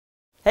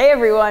Hey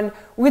everyone!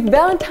 With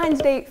Valentine's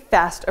Day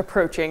fast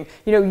approaching,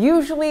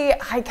 usually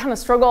I kind of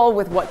struggle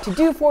with what to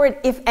do for it,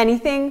 if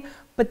anything,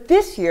 but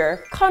this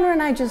year, Connor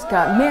and I just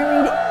got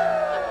married,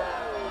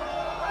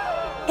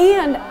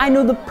 and I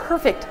know the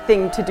perfect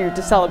thing to do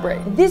to celebrate.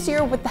 This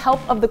year, with the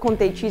help of the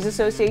Comté Cheese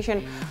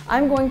Association,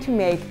 I'm going to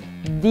make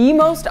the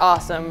most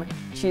awesome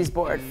cheese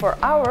board for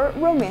our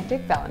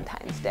romantic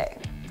Valentine's Day.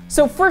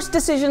 So first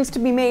decisions to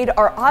be made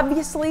are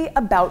obviously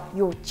about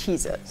your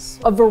cheeses.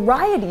 A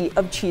variety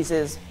of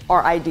cheeses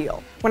are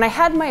ideal. When I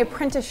had my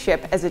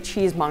apprenticeship as a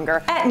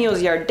cheesemonger at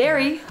Neal's Yard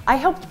Dairy, I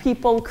helped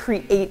people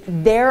create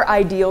their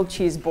ideal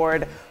cheese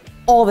board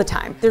all the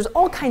time. There's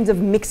all kinds of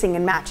mixing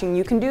and matching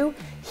you can do.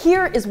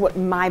 Here is what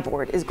my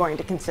board is going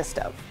to consist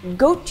of: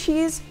 goat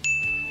cheese,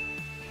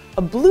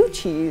 a blue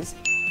cheese,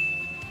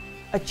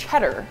 a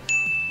cheddar,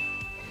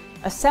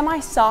 a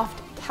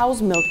semi-soft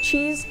cow's milk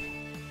cheese,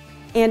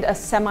 and a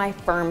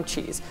semi-firm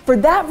cheese. For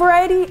that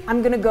variety,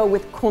 I'm gonna go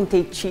with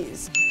Comté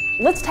cheese.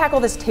 Let's tackle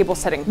this table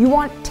setting. You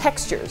want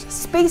textures,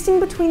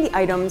 spacing between the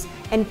items,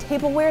 and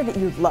tableware that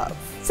you love.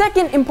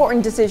 Second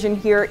important decision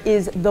here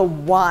is the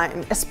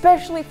wine.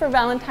 Especially for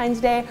Valentine's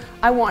Day,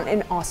 I want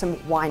an awesome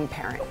wine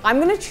pairing. I'm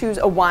gonna choose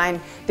a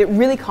wine that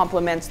really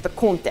complements the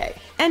Comté.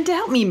 And to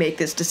help me make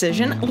this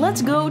decision,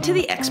 let's go to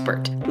the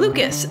expert,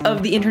 Lukasz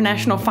of the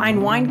international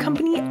fine wine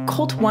company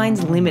Cult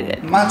Wines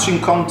Limited. Matching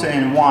Comté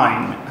and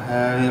wine,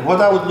 what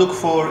I would look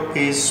for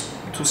is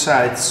two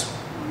sides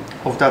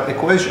of that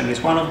equation.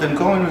 Is one of them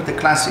going with the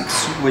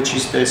classics, which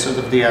is the sort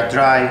of the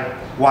dry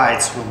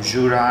whites from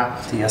Jura,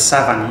 the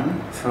Savagnin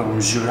from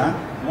Jura.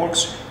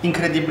 Works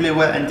incredibly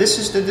well, and this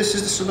is the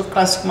sort of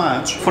classic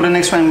match. For the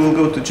next one, we'll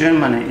go to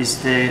Germany.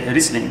 Is the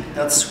Riesling.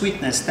 That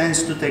sweetness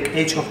tends to take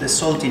edge of the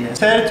saltiness.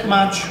 Third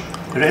match,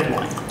 red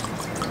wine.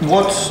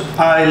 What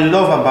I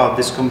love about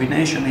this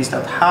combination is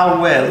that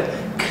how well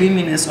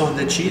creaminess of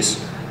the cheese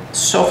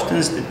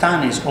softens the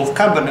tannins of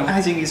Cabernet.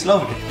 I think it's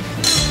lovely.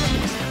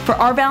 For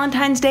our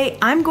Valentine's Day,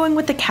 I'm going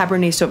with the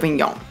Cabernet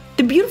Sauvignon.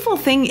 The beautiful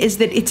thing is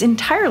that it's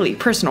entirely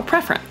personal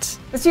preference.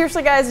 But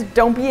seriously guys,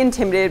 don't be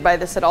intimidated by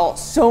this at all.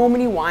 So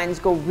many wines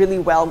go really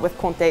well with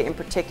Comté in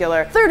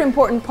particular. Third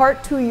important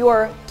part to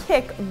your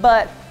kick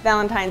butt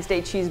Valentine's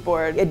Day cheese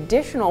board: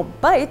 additional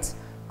bites,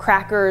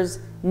 crackers,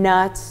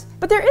 nuts.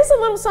 But there is a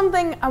little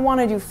something I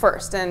want to do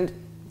first, and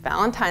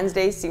Valentine's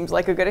Day seems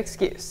like a good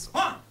excuse.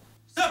 1,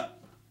 2.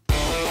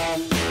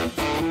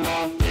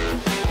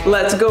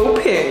 Let's go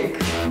pink.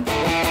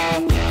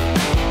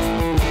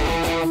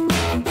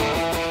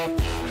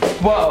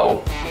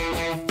 Whoa.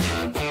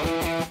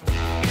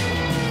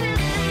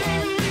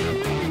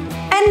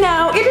 And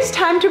now it is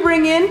time to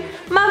bring in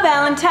my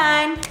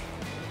Valentine.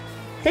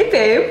 Hey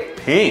babe.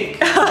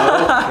 Pink.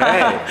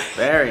 Okay.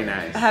 Very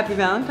nice. Happy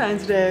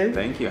Valentine's Day.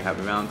 Thank you.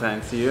 Happy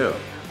Valentine's to you.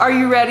 Are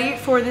you ready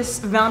for this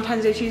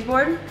Valentine's Day cheese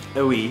board?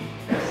 Oui.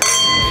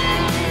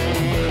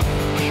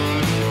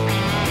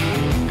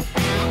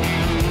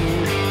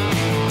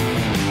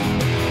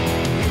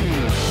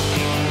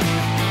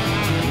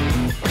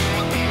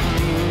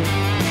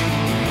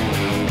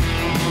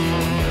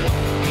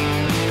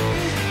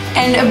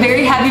 And a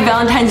very happy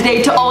Valentine's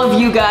Day to all of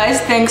you guys.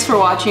 Thanks for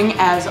watching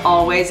as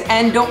always.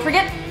 And don't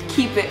forget,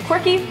 keep it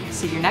quirky.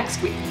 See you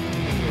next week.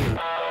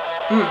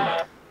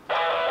 Dang,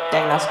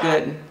 that's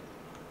good.